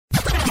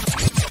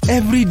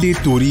everyday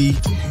tori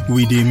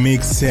we dey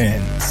make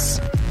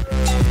sense.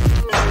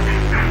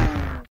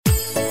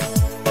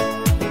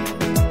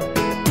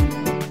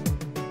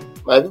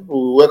 My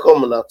people,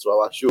 welcome una to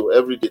our show,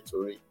 Everyday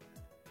Tori.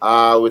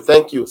 We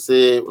thank you,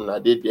 say una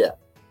dey there.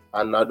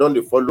 And I don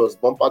dey follow us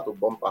bumper to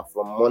bumper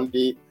from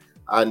Monday.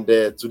 And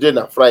today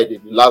na Friday,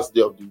 the last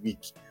day of the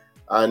week.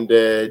 And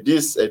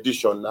this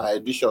edition na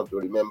edition to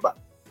remember.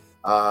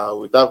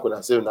 We thank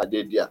una, say una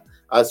dey there.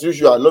 As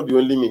usual, no be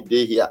only me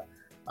dey here.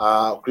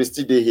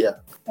 Christy dey here.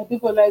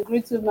 People, I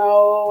greet you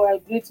now. I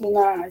greet you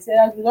now. I say,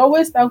 I will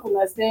always thank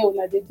una, say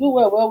una dey do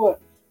well.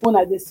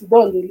 Una dey sit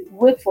down, dey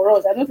wait for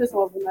us. I know say some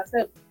of una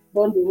sef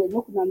don dey wait.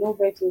 Make una no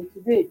vex. So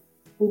today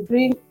we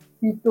bring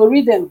the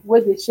tori dem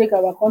wey dey shake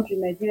our country,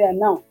 Nigeria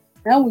now.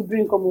 Now we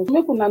bring come out.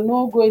 Make una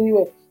no go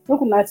anywhere.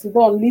 Make una sit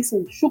down,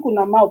 listen, shook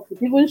una mouth,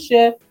 even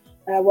share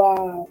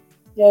our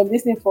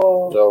listening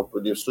for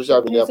the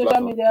social media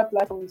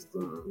platforms.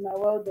 Now,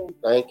 well done.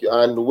 Thank you.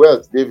 And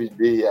Wealth David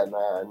dey here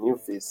na new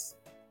face.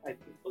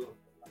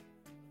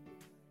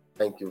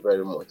 Thank you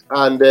very much.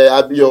 And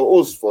I'll be your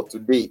host for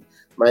today.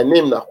 My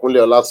name is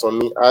Kunle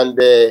Olasomi, and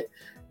the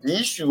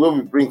issue wey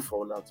we bring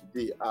for now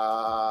today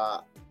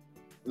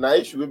na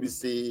issue wey be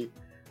say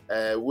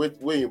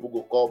wey you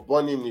go call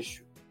burning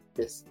issue.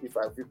 Yes, if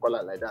I fit call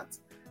it like that.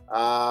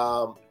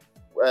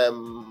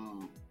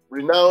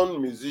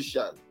 Renowned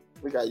musician,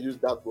 make I use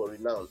that word,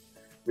 renowned,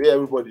 where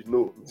everybody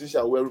know,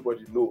 musician where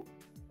everybody know,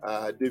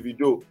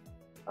 Davido,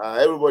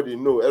 everybody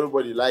know,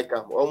 everybody like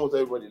him, almost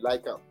everybody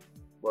like him.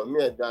 But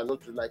me, I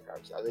don't too like him.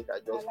 I think I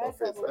just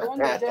confess.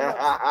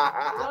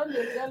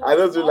 I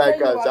don't too like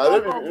him.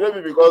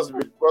 Maybe because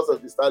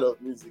of the style of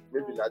music.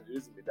 Maybe that's the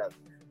reason with that.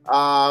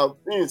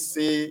 He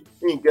say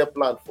he get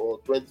plan for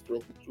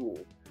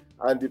 2022,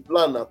 and the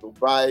plan is to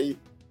buy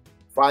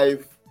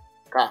 5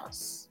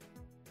 cars,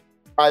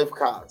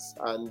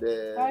 and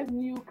 5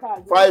 new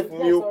cars. 5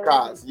 new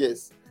cars.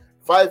 Yes,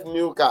 5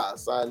 new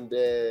cars, and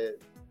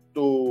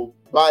to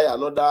buy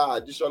another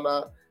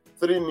additional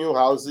 3 new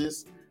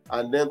houses.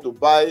 And then to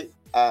buy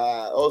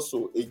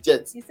also a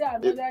jet. He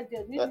said another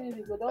jet. Which means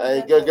you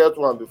don't get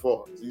one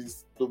before.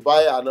 Is to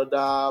buy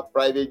another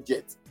private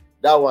jet.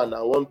 That one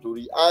I want to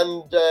read.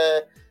 And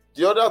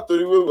the other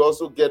story we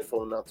also get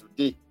from now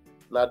today.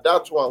 Now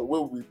that one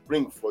where we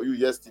bring for you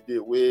yesterday,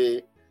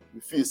 where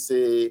we feel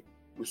say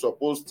we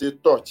supposed to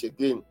touch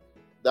again.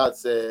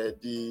 That's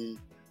the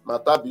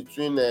matter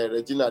between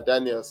Regina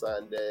Daniels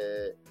and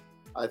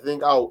I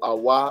think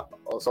Awa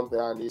or something,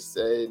 and his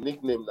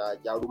nickname na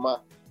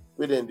Yaruma.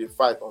 We then they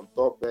fight on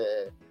top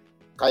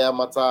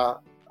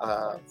Kayamata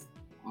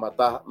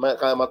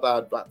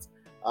advert.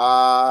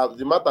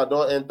 The matter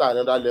don't enter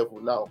another level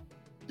now.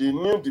 The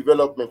new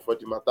development for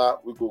the matter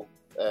we go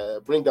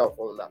bring down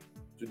for now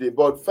today.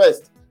 But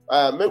first,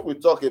 make we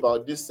talk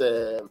about this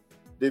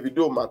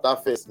Davido matter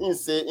first. He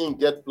say he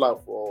get plan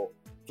for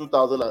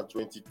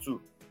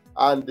 2022,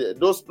 and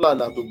those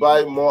plans are to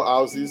buy more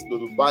houses,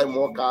 to buy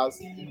more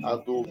cars,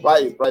 and to buy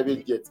a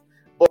private jet.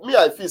 But me,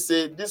 I feel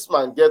say this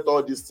man get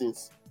all these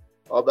things.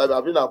 Or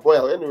I've been a boy,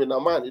 anyway, now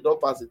man, he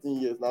don't pass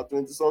 18 years, now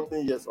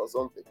 20-something years or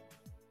something.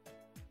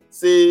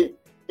 Say,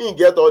 he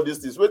get all these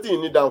things. What do you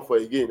need them for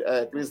again?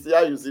 Christy,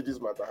 how you see this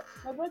matter?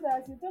 My brother,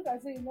 as you talk, I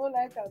say you know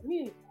like her.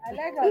 Me, I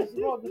like her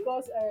small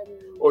because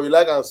oh, you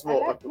like her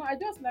small? I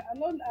just like, I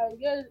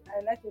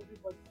like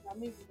everybody. I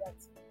mean that.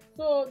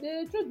 So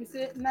the truth be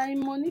say, na im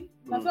money.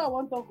 That's what I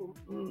want to talk about.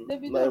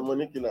 Na your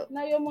money killer.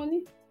 Na your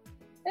money.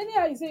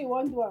 Anyhow you say you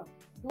want to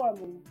do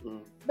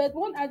am. But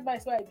one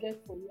advice I get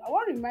for you, I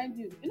want to remind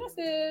you,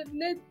 say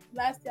late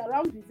last year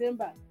around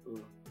December,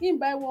 he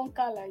buy one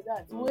car like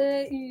that,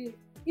 where he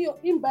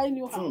buy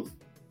new house.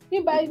 He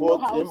buy new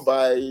house. He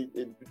buy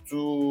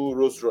 2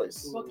 Rolls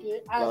Royce.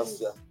 Okay. Last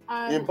year.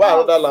 He buy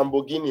another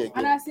Lamborghini again.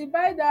 And as he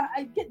buy that,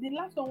 I get the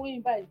last one where he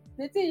buy.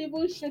 They think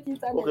even shake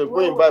internet. Okay, go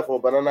and buy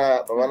for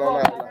Banana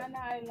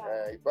Island.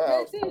 He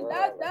buy they think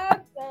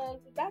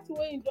that's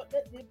where he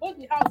they bought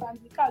the house and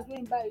the cars where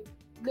he buy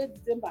late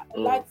December.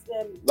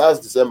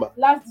 Last December.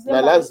 Late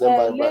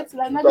December.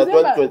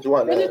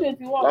 2021.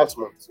 2021. Last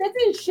month. They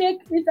think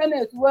shake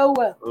internet well.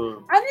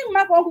 And then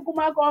Mark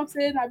Kukuma come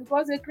say now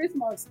because the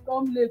Christmas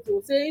come late,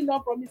 say he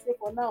don't promise it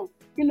for now.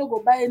 He no go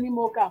buy any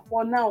more car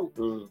for now.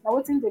 Now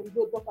what thing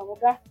Davido talk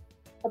about?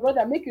 My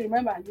brother, make you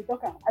remember you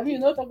talk am. I mean you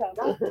know talk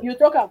am. You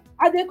talk am.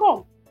 And they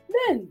come.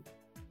 Then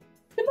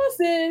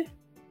say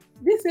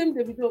this same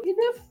Davido, he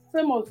dey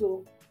famous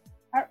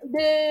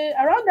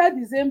around that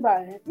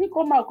December, he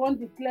come out and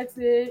declare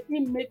say he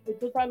make a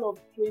total of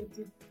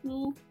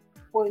 $22.3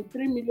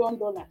 million.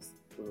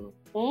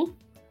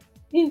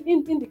 In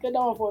the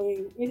one for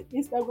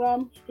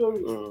Instagram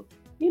stories.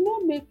 He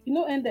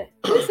no end there.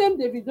 The same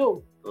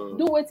Davido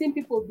do wetin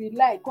people be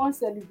like, come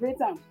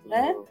celebrate am.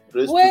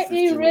 Where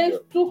he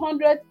raised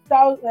 200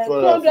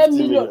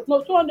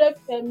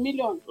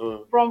 million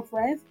from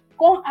friends,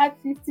 come add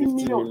 50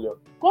 million.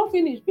 Come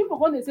finish. People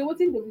come dey say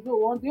wetin Davido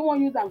want. They want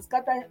use am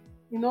scatter,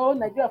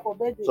 Nigeria for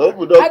birthday. Some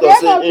people don't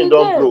say he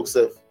don't broke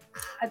self.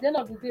 At the end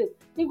of the day,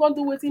 he gonna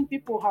do wetin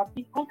people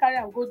happy. Come carry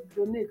am go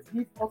donate,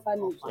 give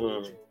orphanage.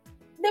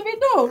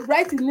 Davido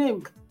write his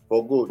name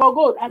for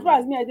good. as far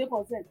as me I dey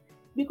concerned,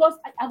 because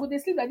I go dey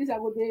sleep like this, I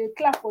go dey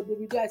clap for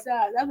Davido. I say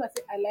that's why I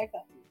say I like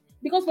her,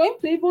 because for him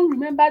to even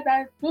remember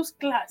that those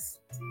class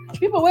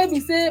people wey be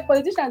say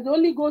politicians dey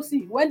only go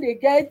see when they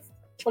get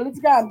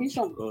political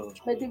ambition,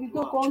 but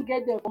Davido can't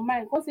get them for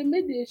mind because he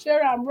made the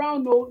share am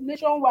round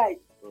nationwide.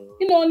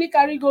 He no only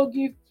carry go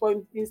give for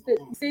him state,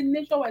 he say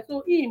nationwide,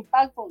 so he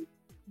impact on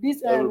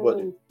this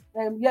Everybody.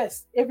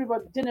 Yes,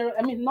 everybody general.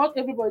 I mean, not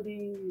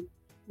everybody,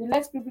 the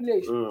less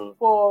privileged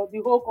for the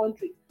whole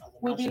country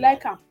will be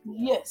like am.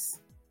 Yes.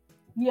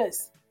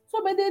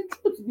 So, but the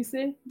truth be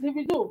say,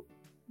 Davido,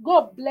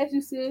 God bless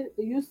you. Say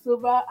they use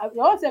silver.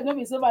 Your own self no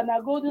be silver, na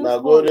golden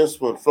spoon. Golden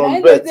spoon from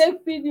They birth.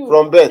 take feed you.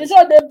 From birth. They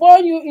sure they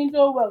born you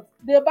into wealth.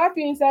 They back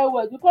you inside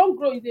wealth. You can't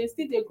grow. They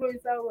still they grow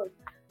inside wealth.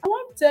 I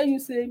want to tell you,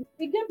 say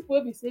again, people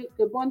wey be say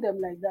they born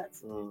them like that.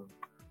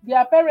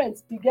 Their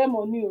parents be get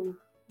money,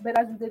 but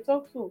as they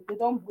talk so, they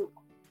don't broke.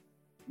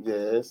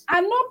 Yes.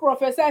 And no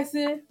professor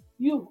say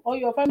you or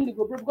your family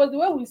go broke, because the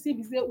way we see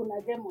be say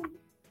una get money.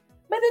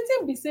 But the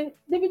thing be say,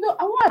 Davido,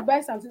 I want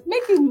advice am,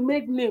 make him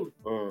make name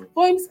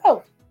for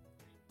himself.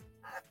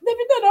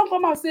 Davido don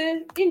come out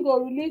say he go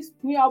release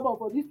new album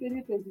for this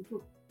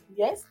 2022.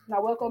 Yes,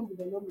 na welcome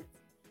development.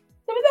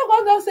 Davido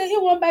come down say he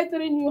wan buy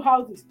 3 new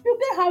houses. You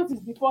get houses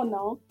before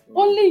now,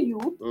 only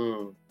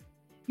you.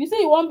 You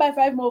say you wan buy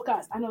 5 more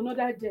cars and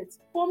another jet.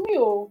 For me,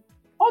 all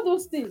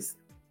those things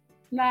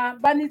na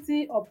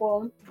vanity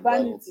upon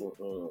vanity.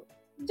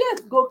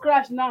 Jet go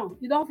crash now,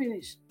 you don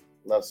finish.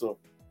 Na so.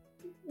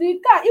 The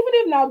car, even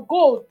if na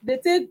gold they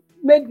take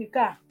make the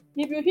car,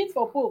 if you hit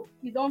for pole,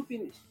 you don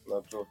finish. Na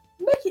true.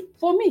 Make it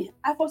for me,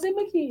 I for say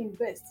make you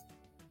invest.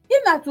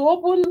 If na to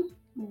open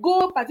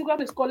go particular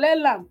place, collect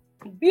land,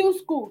 build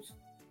schools,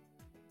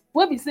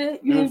 wey be say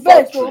you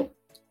invest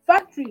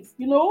factories,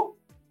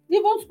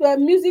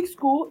 even music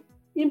school,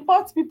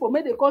 import people,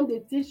 make they come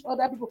dey teach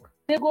other people.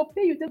 They go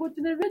pay you, they go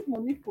generate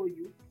money for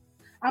you,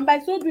 and by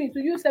so doing,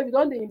 to you sef you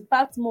don dey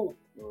impact more.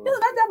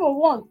 That type of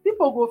one,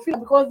 people go feel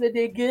because they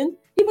dey gain,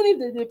 even if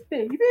they dey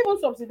pay. If you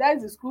even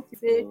subsidize the school fee,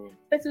 say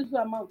person to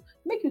amount,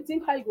 make you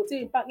think how you go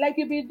take impact. Like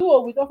if you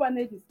do with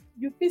orphanages,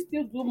 you fit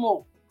still do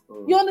more.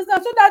 You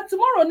understand? So that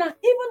tomorrow now,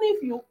 even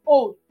if you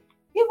old,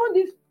 even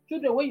these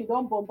children wey you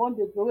don born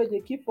dey throw away, dey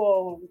keep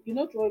for throw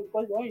away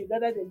because the one you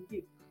gather dem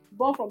keep,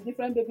 born from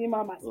different baby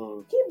mamas,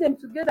 keep them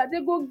together.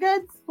 They go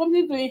get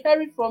something to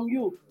inherit from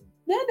you.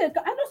 Then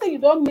I know say you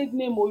don make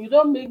name you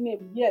don make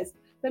name, yes,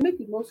 but make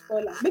you no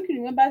spoil am. Make you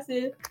remember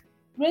say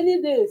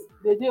rainy days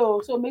dey dey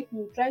so make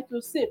you try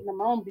to save. Na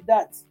my own be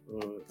that.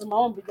 Na my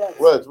own be that.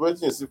 Well,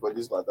 wetin you see for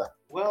this matter?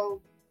 Well,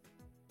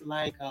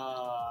 like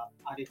I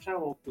dey try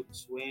one put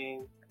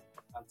when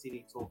Aunty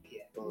dey talk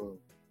here.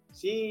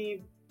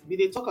 She we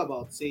dey talk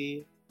about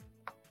say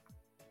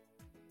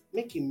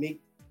make him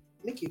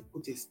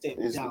put a step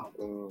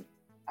down.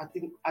 I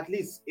think at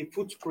least a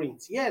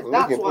footprint. Yes, Make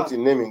that's him one. put his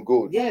name in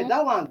gold. Yeah,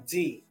 that one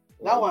did.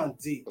 That one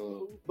did.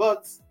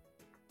 But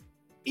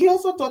he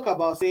also talk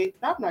about say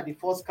that na the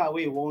first car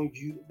wey he wan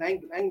use,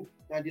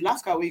 na the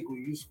last car wey he go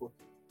use for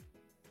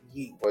the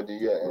year. For the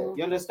year.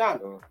 You understand?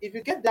 If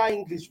you get that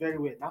English very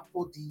well, na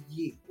for the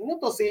year. You know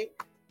to say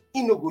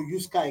he no go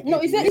use car again. No,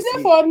 he say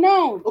for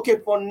now. Okay,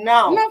 for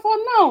now. Na for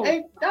now.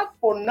 And that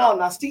for now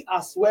na still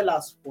as well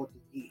as for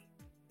the year.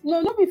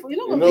 No be for You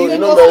know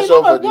mention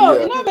for the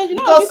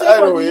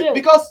year.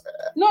 Because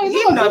no,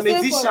 he na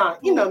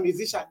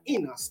musician, he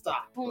na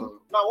star.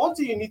 Now one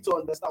thing you need to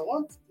understand,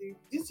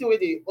 this thing wey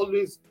they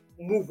always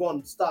move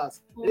on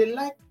stars, they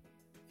like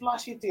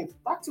flashy things.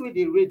 That's where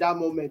they rate that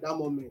moment,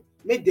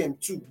 make them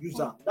too use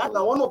them. That's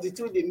now one of the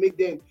things they make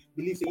them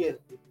believe say yes,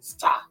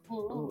 star.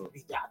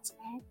 Be that.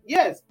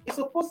 Yes, it's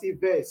supposed to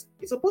invest.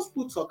 It's supposed to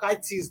put some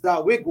kind things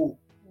that we go.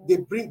 They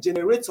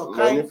generate some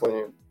Money for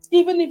him.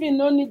 Even if you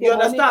no need the you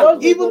money,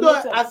 understand? Even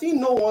though I think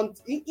no one,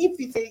 if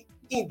he say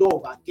he don't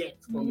overget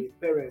from his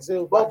parents,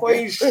 but for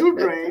his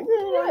children,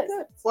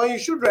 for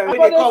his children, when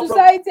for they come the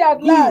society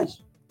at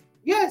large,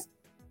 yes,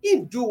 he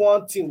do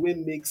one thing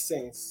when makes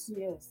sense.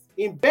 Yes.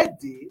 In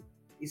birthday,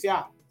 he say,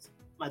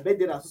 my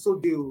birthday is also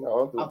due.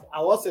 I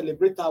want to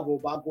celebrate that,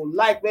 but I go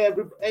like where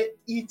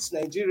each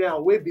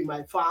Nigerian will be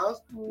my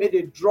fans, may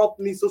they drop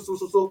me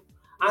so,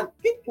 and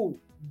people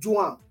do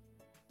them.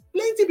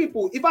 Plenty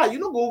people, if you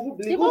don't go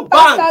even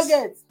banks.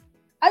 Targets.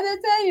 I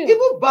dey tell you.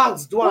 Even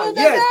banks do it,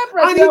 yes.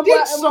 And he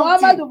did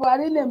something.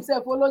 Buhari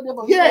himself follow them.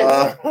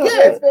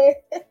 Yes,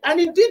 and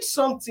he did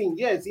something.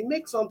 Yes, he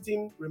make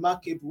something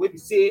remarkable. Where we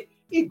say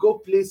he go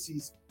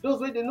places,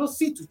 those where they no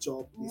see to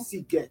chop, they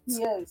see get.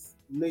 Yes.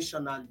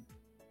 Nationally,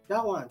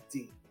 that one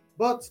thing.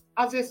 But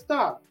as a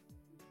star,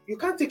 you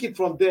can't take it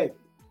from them.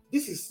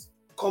 This is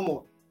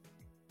common.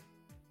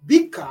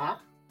 Big car,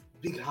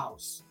 big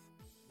house,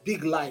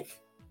 big life.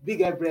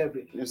 Big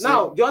every.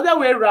 Now the other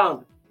way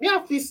around, me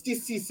and still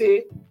see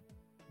say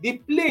the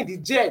plane, the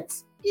jet,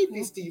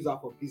 if still use them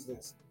for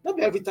business, not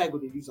be every time go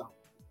they use them.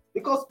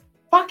 Because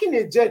parking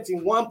a jet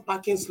in one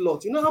parking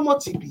slot, you know how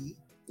much it be?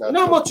 You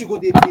know how much you go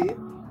they pay?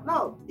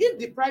 Now, if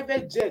the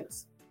private jet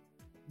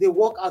they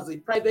work as a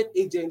private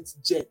agent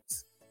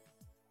jet,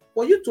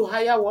 For you to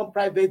hire one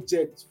private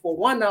jet for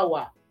 1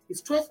 hour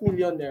is 12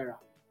 million naira.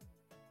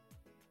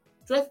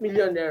 12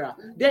 million naira.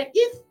 Then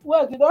if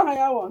Well, you don't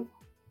hire one.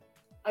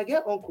 I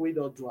get uncle wey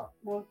don do am,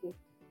 Okay.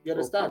 you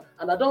understand?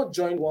 And I don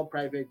join one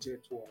private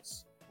jet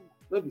once.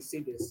 No be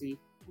say they say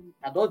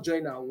I don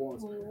join am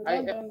once.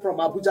 I from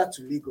Abuja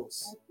to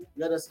Lagos.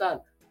 You understand?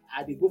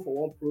 I dey go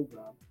for one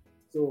program.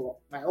 So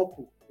my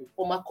uncle, the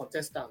former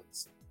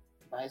contestant,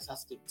 Bayelsa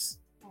State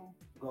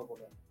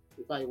governor,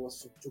 in fact, he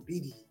was to be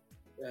the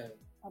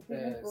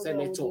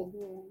senator.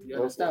 You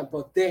understand?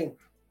 But then,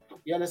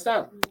 you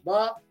understand?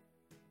 But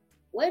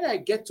when I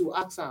get to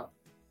ask am,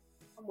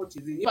 how much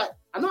is it? If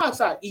I not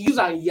ask am, he use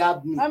and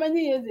yab me. How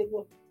many years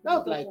ago?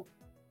 That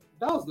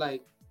was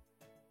like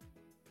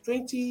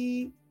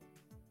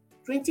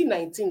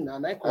 2019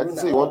 and I I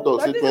say you want to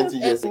say 20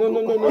 years No.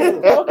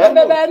 Okay,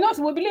 but I know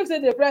we believe say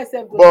the price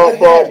have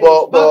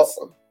But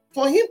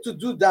for him to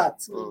do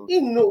that, he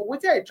know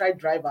wetin I try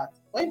drive at.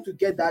 For him to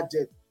get that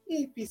jet,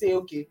 he say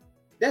okay,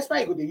 that's why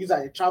he go dey use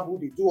as a travel,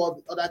 they do all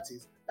the other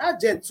things. That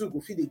jet too go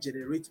fit dey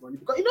generate money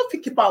because you no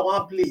fit keep am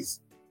one place.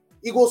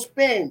 He go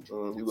spend.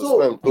 to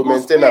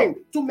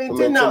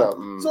maintain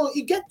am. So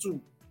he get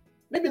to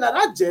maybe na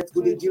that jet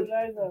go dey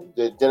generate money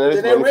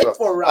generate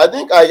for am. I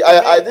think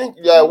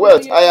well,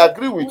 I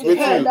agree with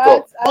wetin you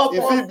talk.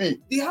 If it be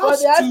the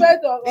house too,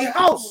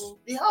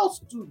 the house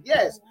too,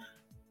 yes.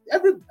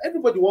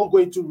 Everybody wan go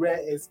into real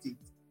estate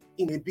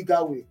in a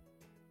bigger way.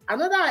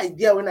 Another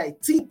idea when I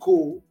think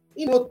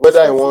whether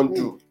I want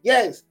to.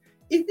 Yes,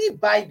 if we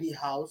buy the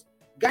house,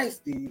 guys,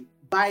 they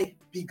buy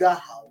bigger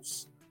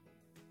house,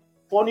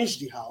 furnish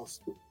the house,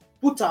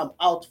 put them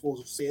out for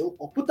sale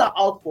or put them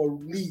out for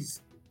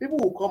lease. People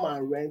will come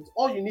and rent.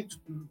 All you need to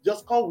do,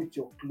 just come with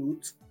your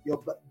clothes,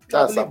 your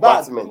traveling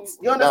bag.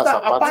 You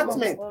understand?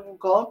 Apartment.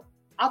 Come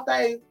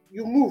after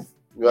you move.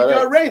 If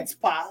your rent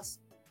pass,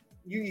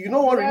 you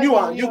don't want to renew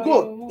and you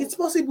go. It's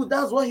possible.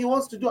 That's what he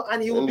wants to do,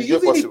 and he will be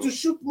using it to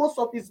shoot most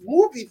of his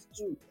movies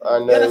too.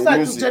 And you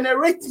understand? To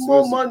generate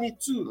more money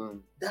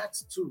too.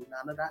 That's too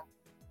another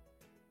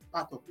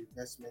part of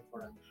investment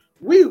for us.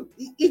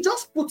 He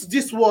just puts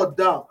this word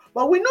down,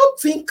 but we don't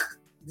think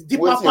the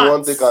deeper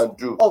parts of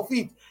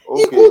it.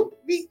 Okay.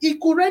 He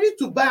could ready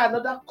to buy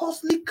another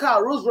costly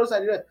car, Rolls Royce,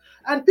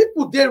 and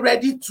people they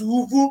ready to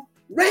even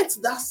rent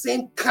that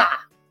same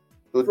car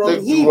to from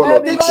take him.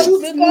 They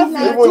shoot even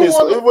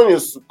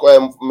his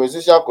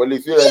musician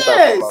colleague.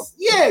 Yes.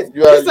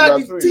 These are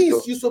the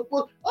things you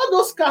suppose. All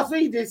those cars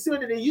where they see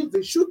when they use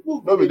the shoot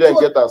movie. Nobody then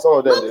get them. Some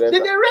of them they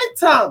rent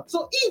them.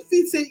 So if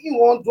he say he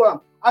won't do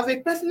them as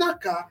a personal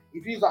car,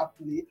 if you use a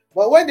play,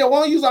 but when they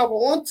want to use them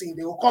for one thing,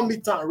 they will come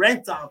meet and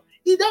rent them.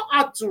 He don't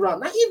add to run.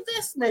 Now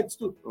investment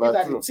too. These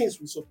are the things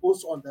we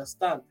supposed to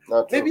understand.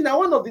 Maybe now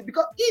one of the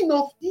because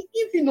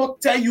if he not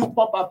tell you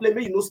Papa play,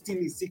 maybe you not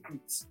steal his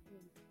secrets.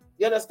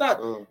 You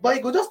understand? But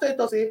he go just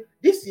tell us say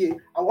this year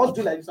I want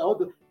to do like this. I want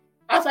to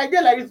as I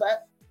did like this.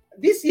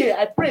 This year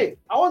I pray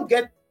I won't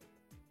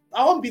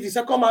be the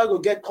second man who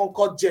get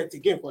Concorde jet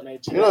again for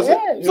Nigeria.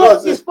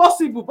 It's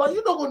possible, but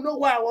you don't know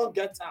why I won't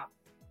get her.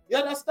 You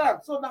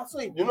understand? So that's so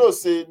important.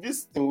 Say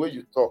this thing where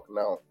you talk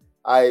now.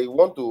 I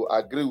want to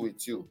agree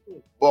with you,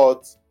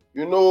 but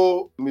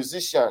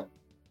musician,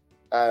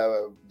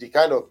 the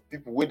kind of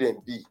people where they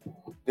be,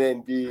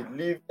 then they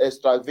live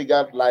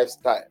extravagant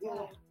lifestyle.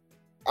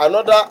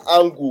 Another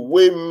angle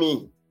where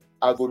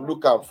I go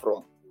look am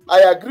from.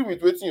 I agree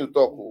with what you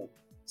talk.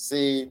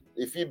 Say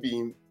if he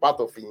be part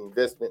of an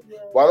investment,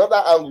 but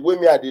another angle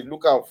where I dey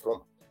look am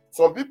from.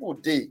 Some people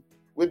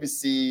will be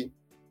say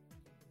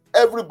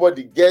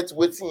everybody get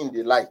wetin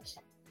they like.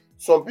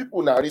 Some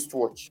people na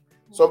wristwatch.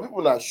 Some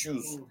people na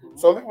shoes,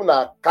 some people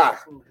na car,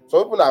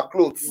 some people na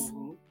clothes.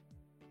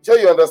 Sure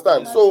you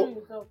understand?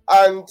 So,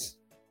 and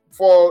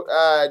for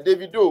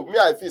Davido,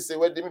 I feel say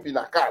when they be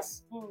na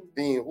cars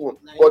being own.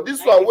 But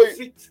this one where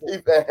they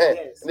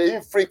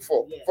freak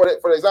for.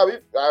 For example,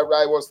 if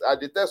I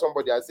did tell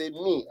somebody, I say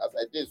me as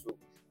I did so,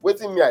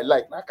 waiting me I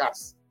like na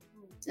cars.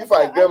 If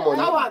I get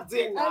money, if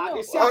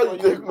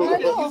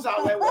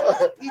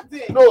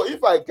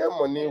I get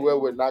money,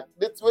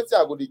 that's what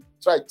I go to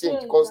try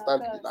change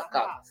constantly in a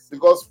car.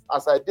 Because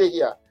as I did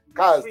here,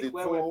 cars is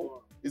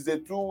a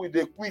tool with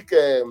a quick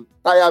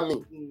tire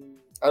me.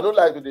 I don't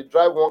like to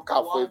drive one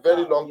car for a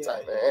very long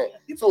time.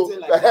 So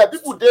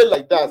people dey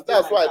like that.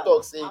 That's why I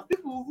talk say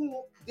people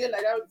who dey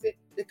like that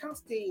they can't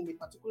stay in a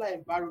particular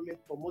environment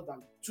for more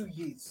than 2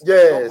 years.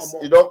 Yes,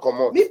 you don't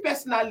come on. Me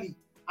personally,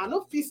 I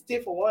no fit stay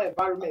for one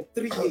environment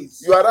 3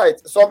 years. You are right.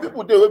 Some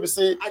people they will be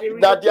say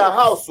that their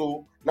house,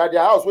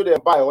 where they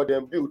buy or they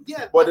build,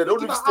 but they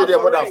don't stay there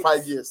more than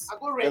 5 years. I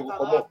go rent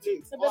another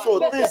place. So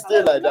things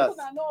stay like that.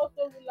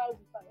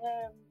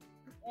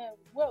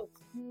 Well,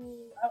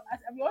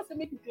 you also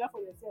make it clear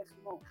for yourself,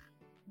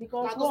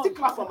 because I go still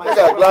clap for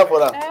myself.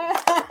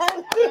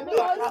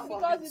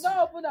 because because you don't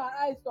open our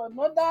eyes to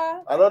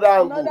another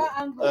angle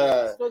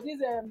to this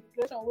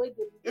situation where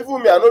they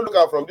even me, I don't look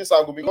at from this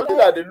angle because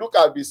that they look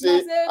at be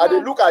say, and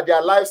they look at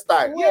their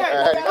lifestyle.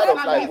 Yeah, the kind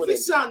of life wey dem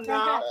vision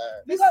now.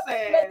 This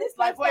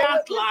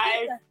flamboyant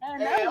life,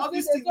 all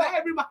these things.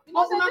 Everybody,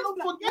 but we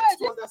don't forget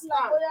to understand.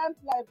 Flamboyant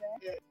life,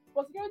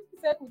 for security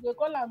circle they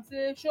call am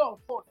say show of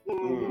force.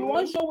 You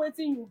wan show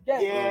wetin you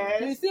get.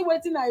 You see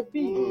wetin I be.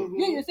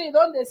 You say you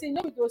don dey sing,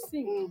 no be to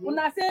sing.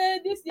 Una say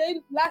this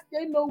year, last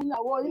year, you know win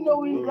award, you know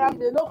win Grammy,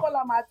 they no call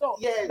am at all.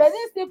 But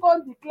this still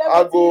come declare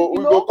wetin,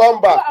 we go come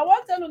back. So I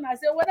wan tell una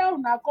say whether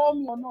una call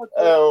me or not,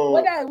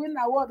 whether I win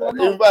award or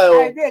not,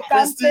 I dey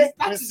kampe.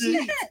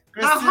 Christy,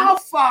 how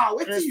far?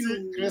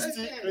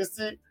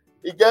 Christy,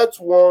 e get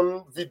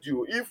one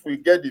video. If we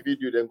get the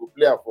video, then go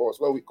play am for us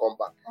when we come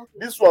back.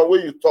 This one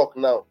where you talk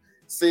now,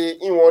 say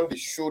he want to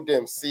show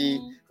them, say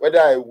whether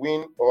I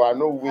win or I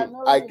no win,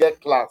 I get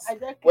class.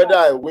 Whether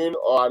I win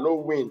or I no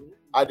win,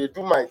 I dey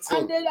do my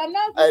thing.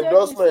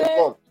 Endorsement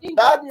come.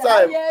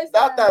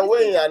 That time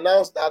when he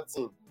announced that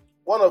thing,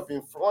 one of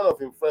him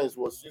friends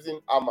was using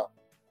hammer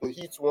to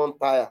hit one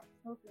tire.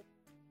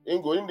 He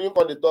didn't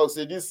come the talk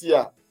say this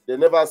year they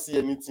never see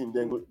anything.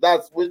 Then go,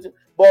 that's waiting.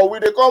 But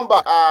when they come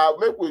back,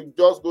 make we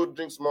just go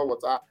drink small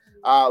water.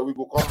 We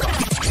go come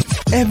back.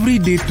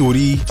 Everyday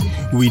Tori,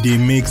 we dey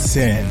make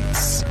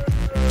sense.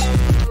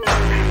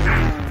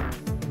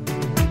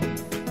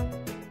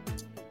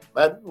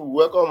 My people,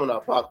 welcome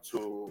on back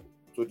to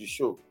the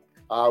show.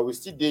 We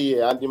still dey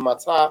here, and the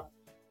matter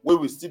where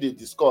we still dey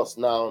discuss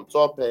now on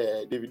top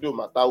Davido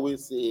matter, we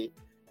say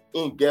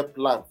in get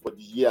plan for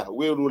the year,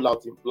 we roll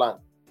out in plan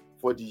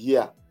for the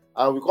year,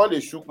 and we can't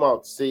dey shook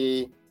mouth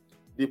say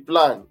the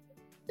plan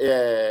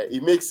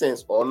it makes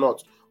sense or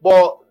not.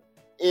 But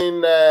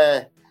in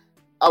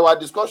our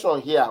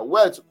discussion here,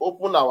 well, to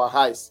open our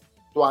eyes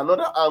to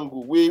another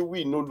angle where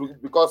we know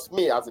look, because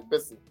me as a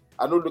person,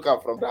 I don't look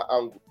at from that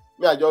angle.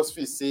 Me, I just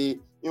feel say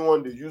you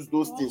want to use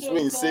those things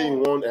when you say you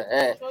want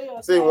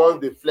say you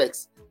want the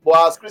flex.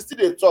 But as Christy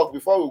they talk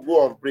before we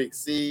go on break,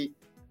 say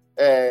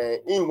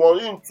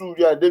Davido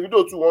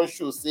too one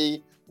show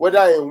say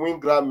whether he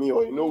win Grammy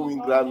or he no win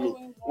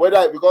Grammy,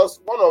 whether because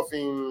one of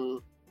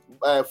him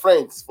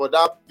friends for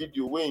that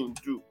video wey him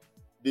do,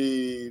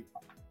 they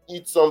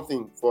eat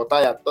something for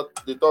tire.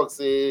 They talk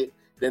say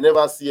they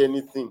never see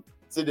anything.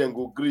 Say them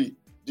go gree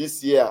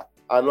this year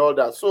and all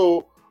that.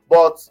 So,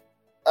 but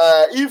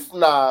if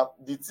now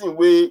the thing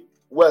way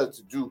well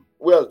to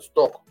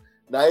talk,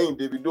 now in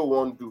Davido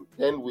won't do,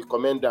 then we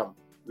commend them.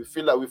 We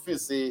feel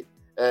say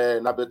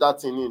na better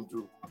thing in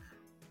do.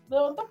 But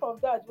on top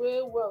of that,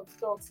 we well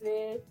talk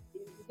say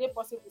is it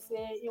possible to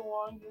say he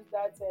won't use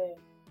that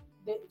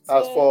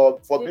as for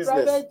the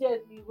business. Private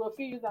jet you go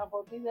fit use them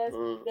for business.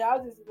 The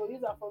houses you go use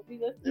them for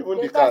business. Even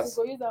the cars cars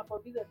you go use them for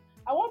business.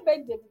 I won't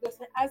beg them because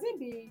has it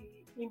been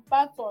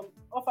impact on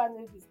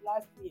orphanages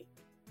last year?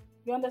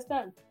 You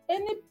understand?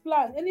 Any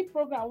plan, any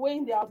program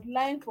when they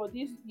outlined for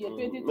this year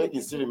 2020, make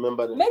you still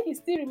remember them. Make you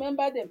still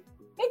remember them.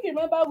 Make you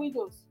remember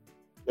widows.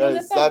 Yeah,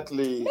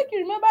 exactly. Make you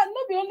remember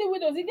not be only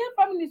widows. You get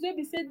families where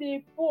be say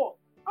they poor.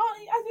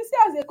 As you see,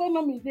 as the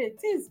economy dey,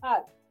 things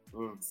hard.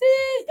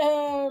 See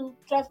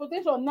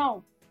transportation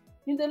now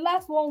in the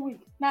last 1 week.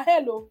 Now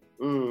hello,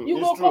 you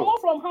go come out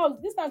from house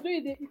distance where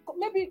you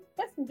maybe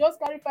person just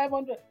carry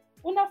 500.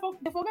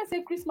 They forget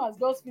say Christmas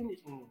just finish.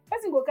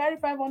 Person go carry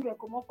 500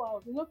 come up for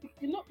house. You know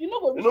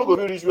go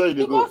reach where you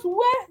dey go. Because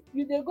where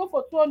you dey go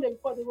for 200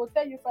 before they go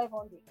tell you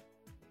 500.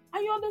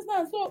 And you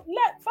understand? So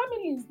like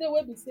families they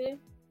will be say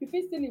you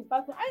fit still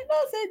impact. I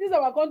don't say this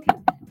our country.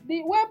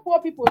 The where poor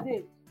people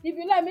dey. If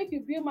you like make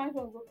you build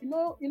mansions, as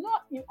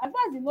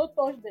far as you no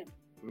touch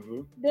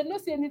them, they no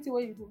see anything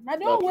what you do. Now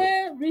they don't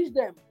way reach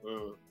them.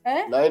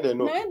 Now they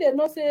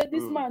know say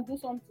this man do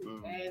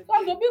something. So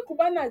as a big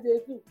Cubana they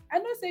do. I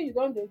don't say you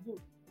don't they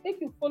do. If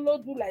you follow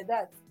do like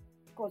that,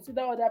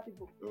 consider other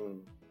people.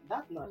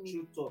 That's not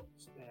true talk.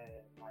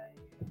 My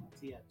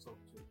Tia talk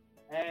to.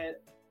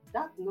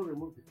 That no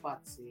remove the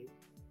fact say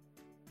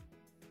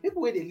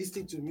people where they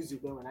listen to music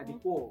when I dey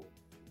poor.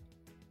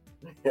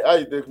 How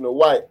you take know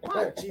why?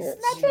 Not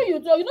sure you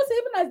talk. You know, say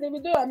even as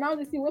Davido announce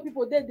this thing where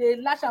people they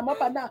lash them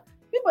up and down.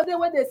 People they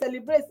when they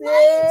celebrate say,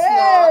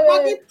 hey,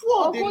 but the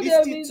poor they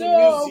listen to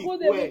music.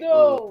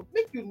 Well,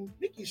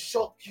 make it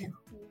shock you.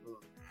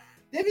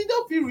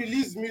 Davido fit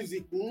release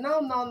music now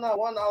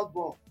one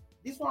album.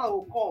 This one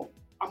will come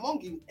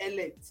among his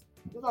elect.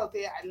 This one will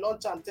say I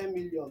launch on 10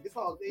 million. This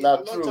one will say I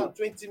launch on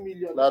 20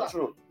 million. That's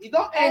true. It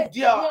don't end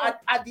there.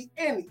 At the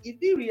end, if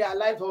he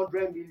realize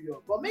 100 million,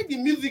 but make the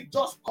music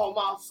just come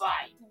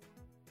outside.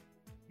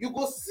 You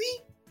go see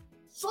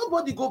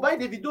somebody go buy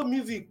Davido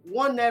music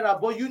 1 naira,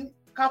 but you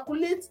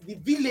calculate the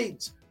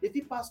village. If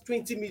he pass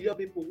 20 million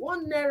people,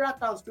 1 naira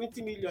times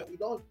 20 million, it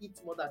don't hit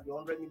more than the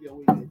 100 million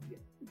we get here.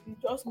 You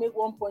just make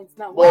 1 point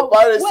now. But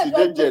piracy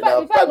dey there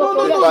now.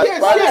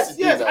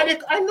 Yes.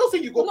 I know say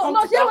you go come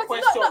to that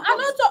question.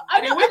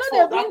 I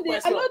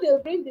know they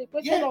bring the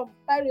question of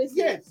piracy.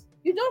 Yes.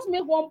 You just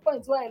make 1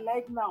 point where I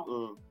like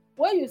now.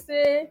 When you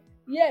say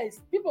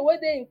yes, people wey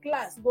dey in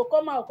class go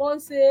come out come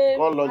say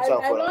Come launch am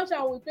I for am. launch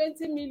am with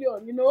 20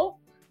 million, you know.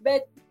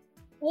 But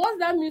once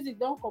that music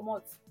don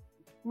comot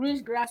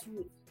reach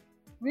grassroots,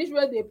 reach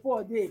where the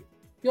poor dey,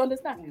 you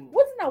understand.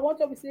 Wetin I wan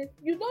talk be say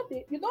you don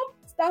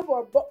stand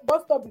for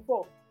bus stop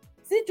before,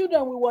 see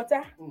children with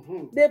water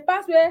dey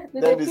pass where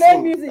they dey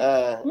play music,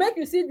 make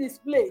you see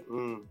display.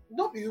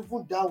 No be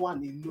even that one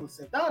alone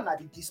sef, that one na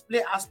the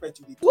display aspect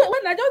you dey talk.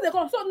 When I just dey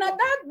come, so na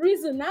that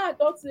reason na I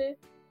talk say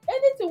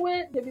anything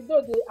wey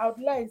Davido dey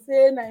outline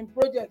say na im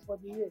project for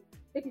the year,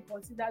 make you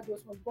consider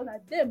those ones because na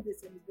dem dey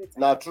celebrate.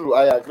 Na true,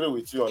 I agree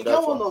with you on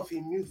that one. One of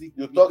im music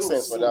You talk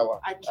sense for that one.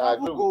 I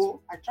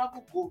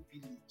travel go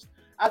village,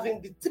 as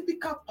in the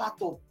typical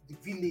part of the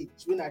village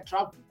when I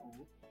travel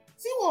go,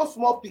 see one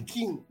small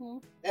pikin,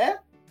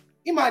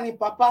 him and him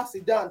papa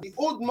sit down, the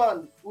old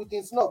man with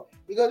him snuff,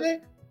 because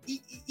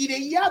he dey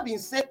hear him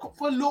say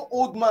follow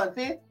old man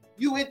say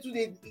you wey too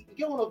dey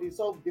get one of him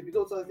song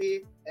Davido song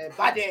say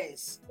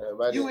baddest,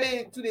 you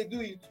wey too dey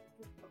do it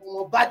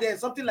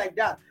baddest, something like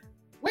that.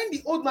 When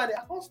the old man dey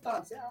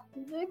stand say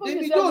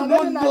Davido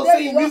no know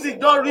say him music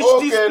don reach this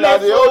place. Okay, na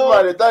the old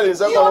man dey tell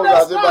himself come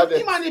over say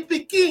baddest. Him and the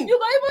pikin. You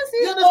go even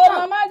see old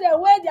mama dem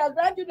wey their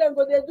grandchildren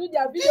go dey do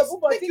their video put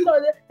for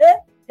TikTok.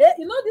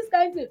 You know this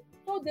kind thing.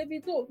 So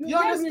Davido, you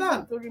get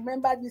reason to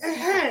remember this.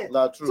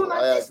 Na true, so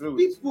I agree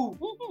with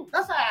you.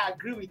 That's why I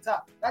agree with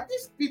her. That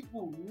these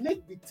people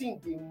make the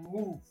thing dey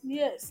move.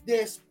 Yes.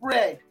 They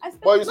spread.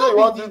 But you say you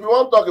want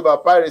to talk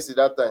about piracy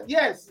that time.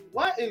 Yes.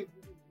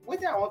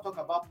 Wetin I wan talk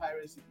about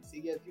piracy be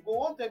say yes, you go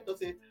wan tell to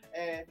say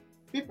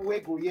people wey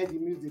go hear the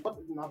music, but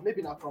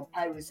maybe na from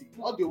piracy,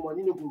 all the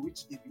money no go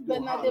reach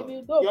Davido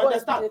hand. You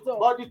understand?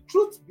 But the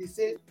truth be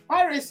say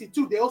piracy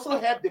too, they also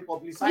help the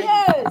publicity.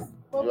 Yes.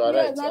 You are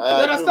right. You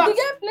understand? You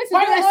get places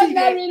where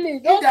ordinarily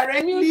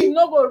those music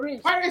no go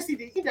reach. Piracy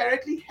dey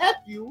indirectly help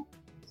you,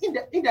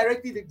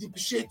 indirectly they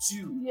depreciate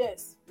you.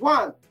 Yes.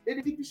 One, they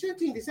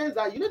depreciate you in the sense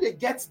that you know they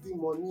get the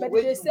money, but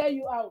they sell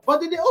you out.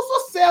 But they also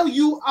sell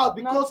you out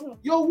because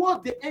your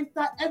word they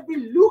enter every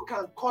nook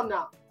and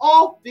corner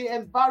of the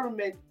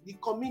environment, the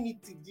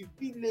community, the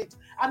village.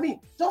 I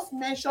mean, just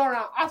mention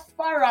as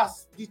far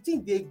as the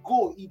thing they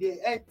go, they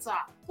enter.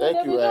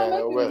 Thank you.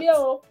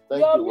 Your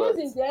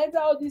music they enter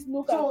all this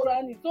nook and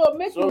cranny. So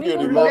make you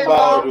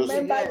remember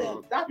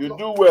them. You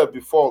do well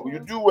before. You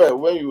do well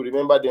when you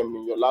remember them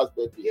in your last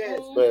birthday. Yes.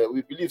 But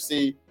we believe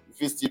say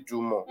you still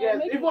do more. Yes,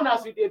 even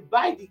as they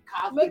buy the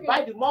cars, they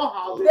buy the more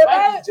house, they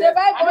buy the jet.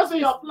 I know say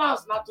your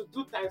plans now to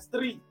do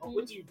 ×3 of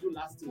what you do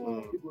last year.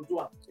 You go do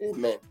it.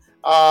 Amen.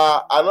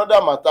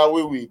 Another matter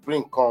where we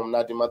bring come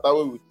now, the matter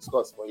where we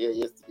discussed for here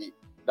yesterday.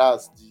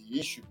 That's the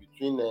issue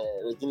between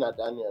Regina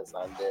Daniels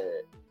and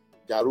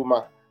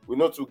Jaruma. We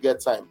know to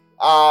get time.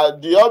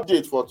 The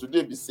update for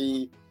today be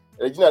say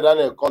Regina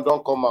Daniels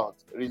don't come out,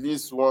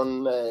 release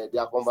one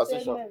their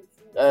conversation,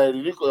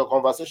 release your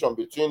conversation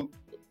between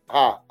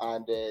her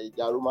and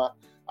Jaruma.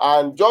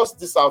 And just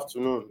this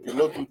afternoon,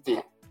 to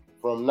take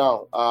from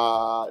now,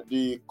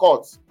 the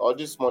court, or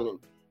this morning,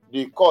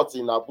 the court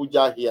in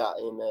Abuja here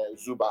in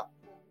Zuba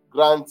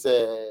grant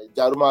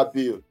Jaruma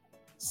bail.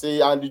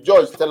 Say, and the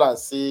judge tell and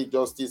say,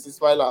 Justice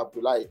Ismail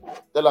Abdullahi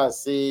tell and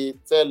say,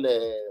 tell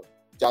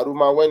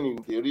Jaruma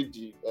when they read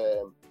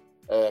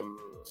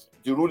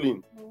the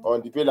ruling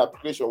on the bail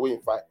application wey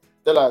in file,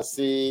 tell and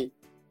say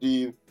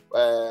the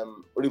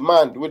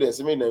remand wey they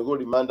say make them go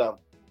remand them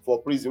for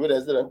prison, wey they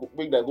say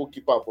make them go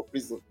keep am for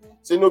prison.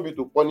 Say no be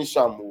to punish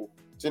am,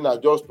 say na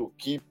just to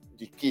keep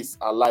the case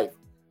alive.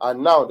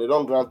 And now they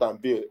don't grant am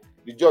bail.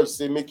 The judge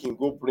say make him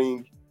go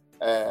bring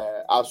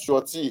as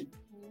surety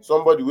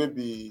somebody will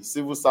be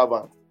civil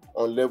servant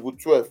on level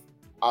 12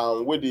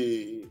 and where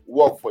they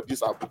work for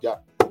this Abuja.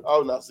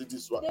 How na see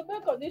this one? The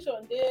bail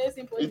condition dey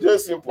simple. It dey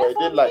simple. It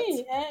dey light. For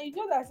me, it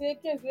just as say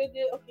case wey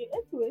dey okay.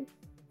 Anyway,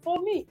 for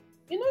me,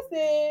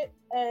 say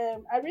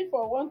I read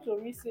for one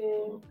Tori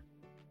say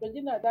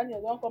Regina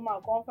Daniels don come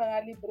out come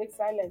finally break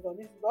silence on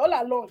this. But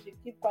all along she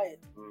keep quiet.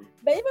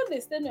 But even the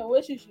statement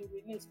wey she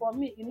release, for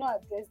me,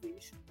 address the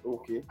issue.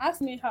 Okay.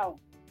 Ask me how.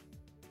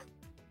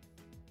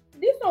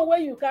 This one where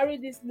you carry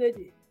this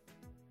lady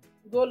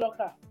go lock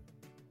her,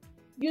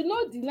 you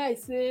no deny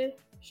say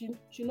she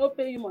no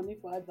pay you money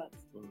for advert.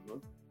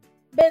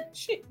 But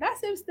that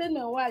same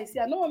statement why I see,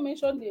 I no wan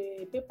mention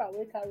the paper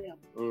wey carry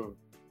am.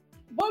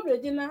 Both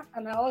Regina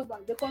and her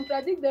husband they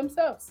contradict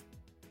themselves,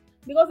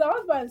 because her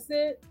husband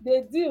say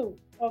the deal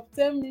of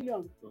 10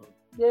 million,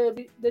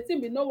 the thing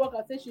be no work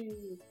and say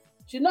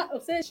she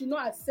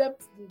not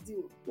accept the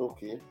deal.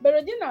 Okay. But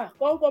Regina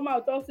come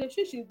out and say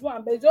she do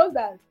am, but just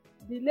that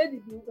the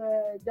lady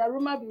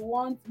Jaruma be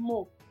want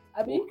more.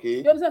 Abi?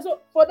 Okay. You understand? So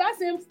for that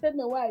same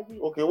statement why I did.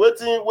 Okay,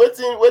 waiting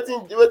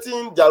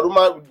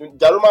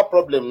Jaruma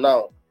problem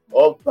now.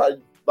 Or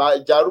by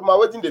Jaruma,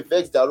 waiting the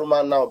vex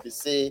Jaruma now be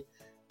say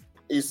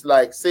it's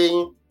like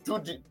saying do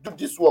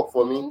this work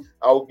for me,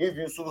 I will give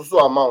you so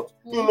amount.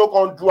 You no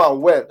can do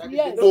am well.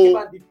 Yes. So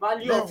the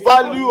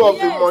value of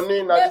the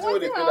money now this way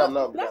they pay them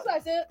now. That's why I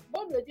say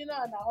both Regina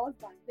and her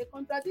husband they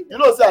contradict. You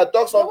know say I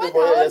talk something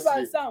for you yesterday.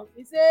 Husband sound,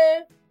 he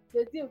say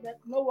the deal that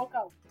no work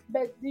out.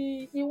 But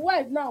the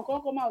wife now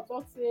can't come out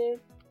talk say,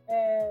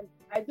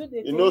 I do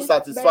the you know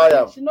satisfy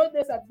am. She know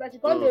they satisfy. She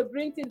can't they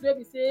bring things where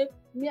we say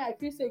me I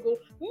feel say go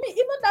me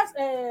even that's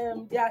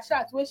their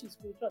chat where she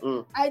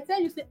screenshot. I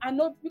tell you say I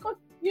know because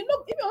you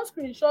know if you don't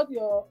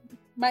screenshot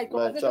my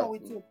conversation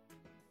with you.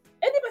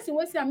 Any person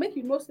will say I make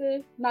you know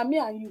say na me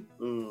and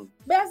you.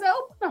 But as I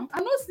open them, I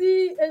don't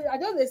see. I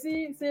just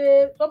see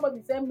say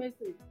somebody send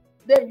message.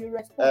 Then you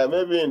respond.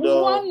 Maybe you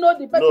don't know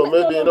the person. No,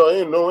 maybe you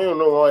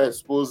know what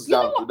expose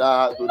them to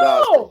that.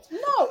 No.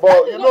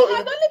 But you know,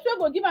 I don't need to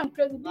go give them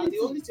credibility.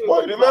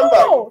 But remember,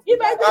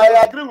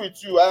 I agree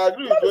with you. I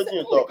agree with what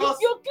you talk. If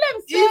you claim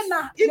say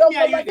na your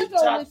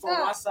conversation with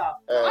her,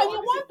 and you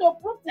want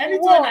to prove to the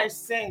world. Anytime I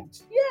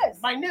send, yes,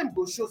 my name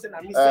go show say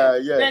na me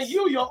send. Yes. Then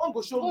your own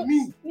go show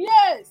me.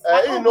 Yes.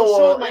 You know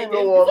what? Maybe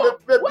you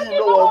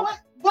know what.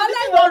 But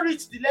if you don't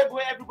reach the level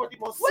where everybody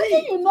must see, what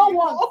do you know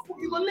what?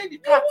 You gonna lay the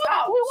cat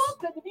out. We want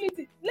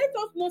credibility. Let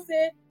us know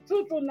say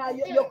true now.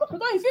 Because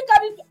if you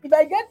carry, if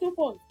I get 2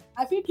 phones,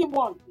 I feel keep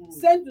one,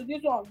 send to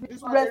this one,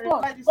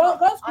 respond.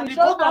 Go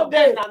screenshot of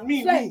them and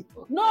me.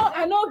 No,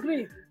 I no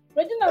agree.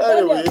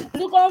 Regina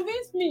to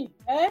convince me,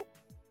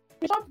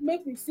 you should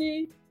make me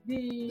see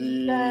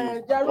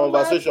the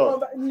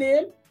conversation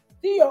name.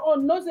 See your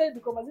own, not say the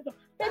conversation.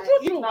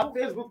 If na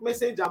Facebook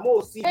Messenger,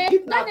 more see.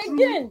 If na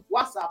through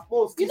WhatsApp,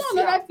 post. You know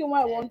another thing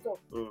why I want to talk.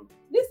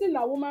 This thing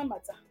na woman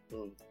matter.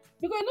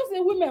 Because you know say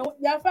women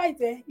their fight,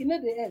 you know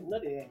the end.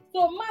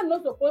 So man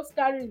not supposed to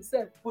carry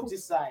himself. Put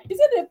aside. You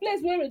see the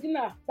place where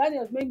Regina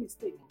Daniels made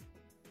mistake.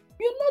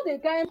 You know the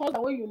kind of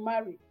husband when you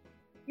marry.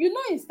 You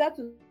know in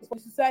status for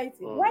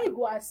society. Why you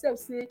go accept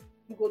say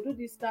you go do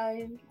this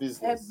kind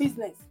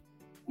business?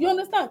 You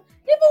understand?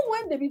 Even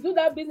when they be do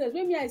that business,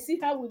 when me I see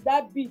her with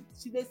that bid,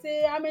 they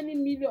say how many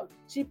million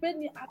she paid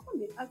me. I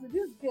come as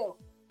this girl,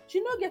 she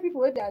not get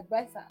people where they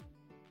advise her.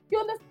 You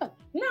understand?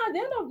 Now at the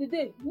end of the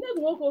day, you need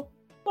to go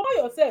cover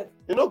yourself.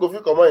 You know, go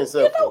feel cover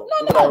yourself. No.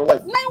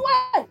 My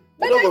wife.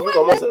 You know, go feel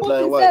cover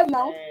yourself.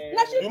 Now.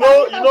 You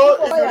know,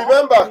 if you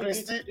remember,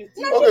 Christy.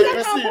 Okay,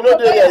 Christy, you know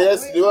they were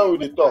yesterday when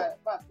we talk.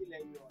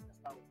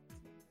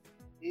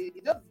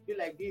 It just feel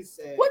like this.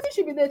 What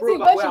should be the thing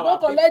when she go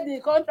collect the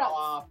contract?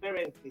 Our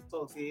parents they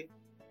talk say,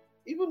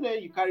 even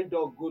when you carry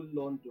dog go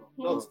London,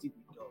 dog still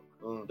be dog.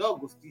 Dog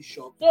go still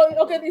shop. So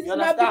okay, this is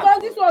not because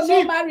this one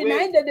no marry.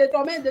 Now they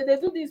torment, they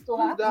do this to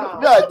her. Yeah,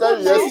 I tell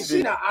you yesterday.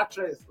 She na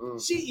actress.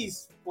 She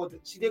is for the.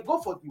 She they go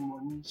for the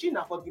money. She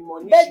na for the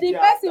money. But the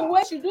person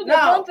where she do the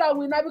contract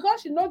with now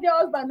because she no get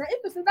husband. Now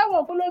if you say that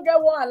one follow get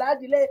one allow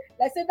delay,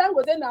 like say that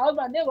go say na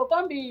husband, then go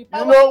come be.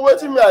 You know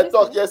wetin me I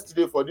talk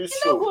yesterday for this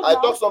show. I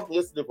talk something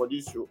yesterday for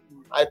this show.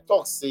 I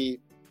talk say,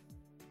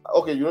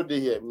 okay, you know they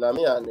hear na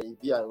me and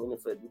Evie and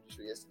Winifred do the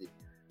show yesterday.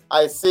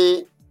 I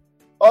say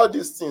all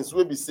these things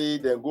wey be say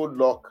dem go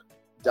lock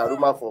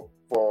Jaruma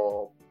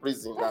for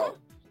prison now.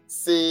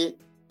 Say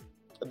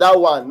that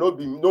one no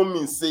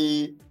mean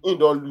say him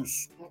don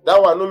lose. That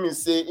one no mean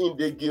say him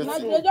dey guilty.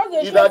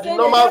 It's na the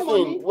normal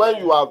thing when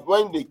you have na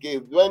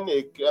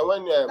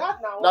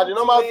the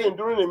normal thing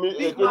during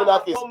a criminal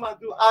case.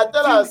 I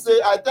tell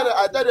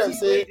them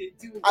say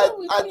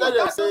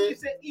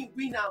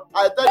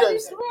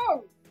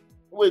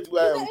wait,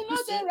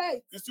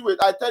 you see wait,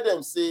 I tell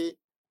them say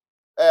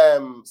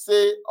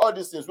all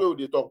these things wey we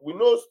dey talk, we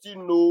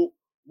still know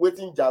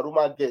wetin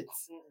Jaruma get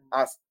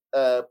as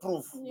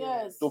proof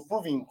to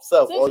prove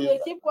himself. So or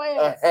keep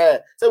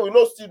quiet. Say we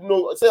still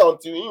know. Say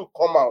until he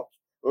come out,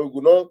 we go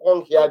not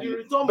come here. But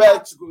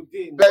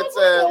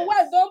your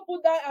wife don't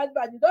put that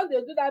advert. You don't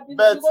do that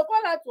business. You go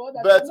call her to order.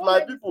 But my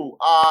people,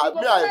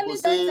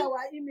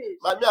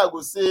 me I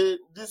go say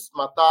this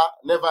matter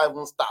never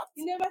even start.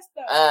 It never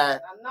start.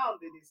 And now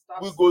they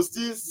start. We go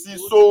still see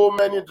so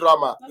many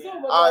drama, and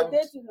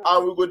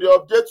we go dey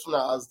update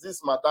now as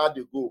this matter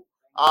they go.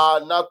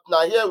 Now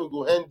here we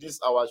go end this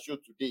our show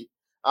today.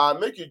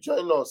 Make you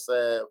join us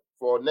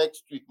for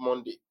next week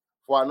Monday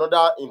for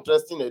another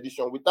interesting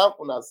edition. We thank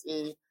una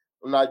say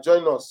una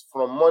join us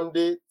from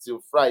Monday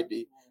till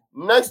Friday.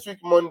 Next week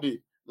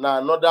Monday na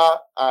another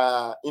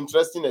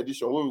interesting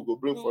edition wey we go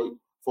bring for you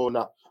for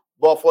now.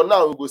 But for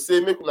now we go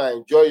say make una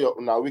enjoy your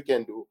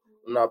weekend.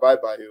 Una bye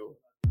bye.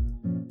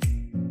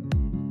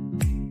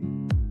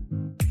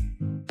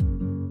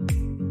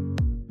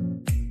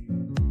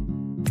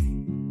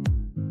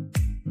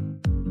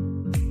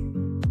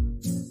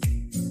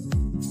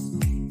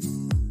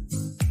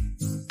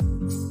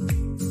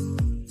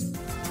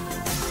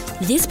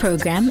 This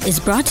program is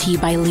brought to you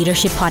by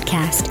Leadership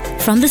Podcast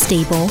from the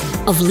stable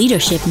of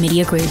Leadership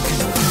Media Group.